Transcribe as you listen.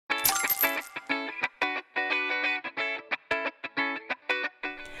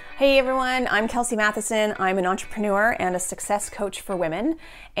Hey everyone, I'm Kelsey Matheson. I'm an entrepreneur and a success coach for women,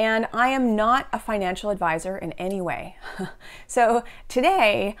 and I am not a financial advisor in any way. So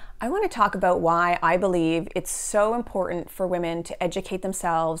today, I want to talk about why I believe it's so important for women to educate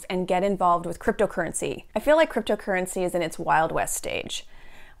themselves and get involved with cryptocurrency. I feel like cryptocurrency is in its Wild West stage.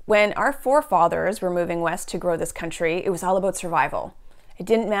 When our forefathers were moving west to grow this country, it was all about survival. It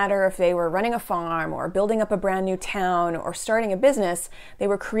didn't matter if they were running a farm or building up a brand new town or starting a business, they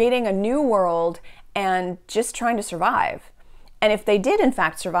were creating a new world and just trying to survive. And if they did in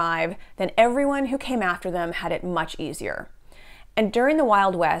fact survive, then everyone who came after them had it much easier. And during the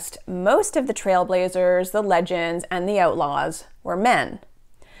Wild West, most of the trailblazers, the legends, and the outlaws were men.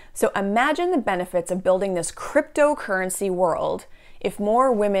 So imagine the benefits of building this cryptocurrency world if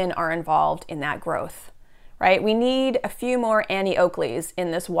more women are involved in that growth. Right? We need a few more Annie Oakleys in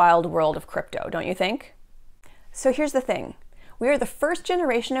this wild world of crypto, don't you think? So here's the thing. We are the first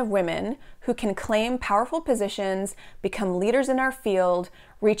generation of women who can claim powerful positions, become leaders in our field,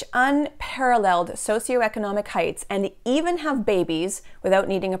 reach unparalleled socioeconomic heights, and even have babies without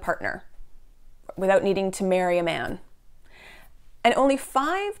needing a partner, without needing to marry a man. And only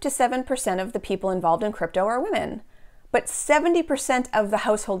 5 to 7% of the people involved in crypto are women. But 70% of the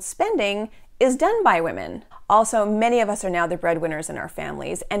household spending is done by women. Also, many of us are now the breadwinners in our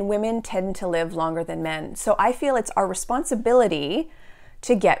families, and women tend to live longer than men. So I feel it's our responsibility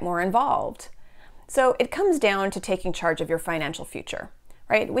to get more involved. So it comes down to taking charge of your financial future,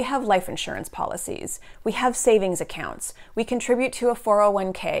 right? We have life insurance policies. We have savings accounts. We contribute to a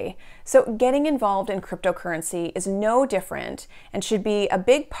 401k. So getting involved in cryptocurrency is no different and should be a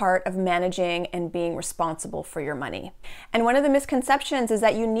big part of managing and being responsible for your money. And one of the misconceptions is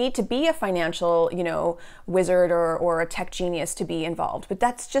that you need to be a financial, wizard or a tech genius to be involved, but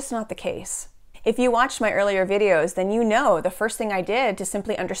that's just not the case. If you watched my earlier videos, then you know the first thing I did to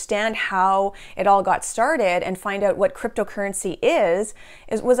simply understand how it all got started and find out what cryptocurrency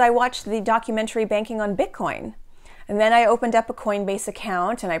was I watched the documentary Banking on Bitcoin. And then I opened up a Coinbase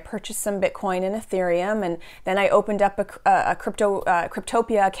account and I purchased some Bitcoin and Ethereum, and then I opened up a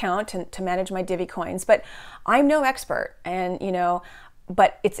Cryptopia account to manage my Divi coins. But I'm no expert, and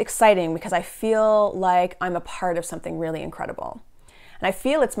but it's exciting because I feel like I'm a part of something really incredible. And I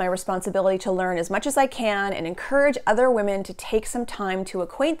feel it's my responsibility to learn as much as I can and encourage other women to take some time to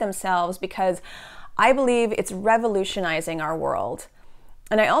acquaint themselves, because I believe it's revolutionizing our world.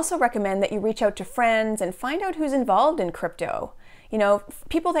 And I also recommend that you reach out to friends and find out who's involved in crypto.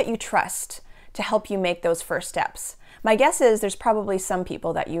 People that you trust to help you make those first steps. My guess is there's probably some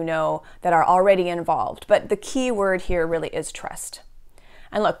people that you know that are already involved, but the key word here really is trust.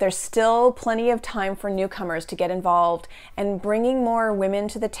 And look, there's still plenty of time for newcomers to get involved, and bringing more women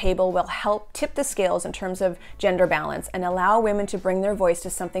to the table will help tip the scales in terms of gender balance and allow women to bring their voice to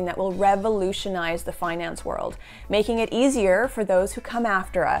something that will revolutionize the finance world, making it easier for those who come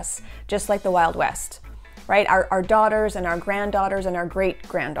after us, just like the Wild West, right? Our daughters and our granddaughters and our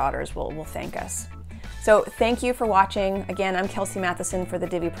great-granddaughters will thank us. So thank you for watching. Again, I'm Kelsey Matheson for the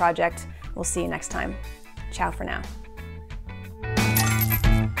Divi Project. We'll see you next time. Ciao for now.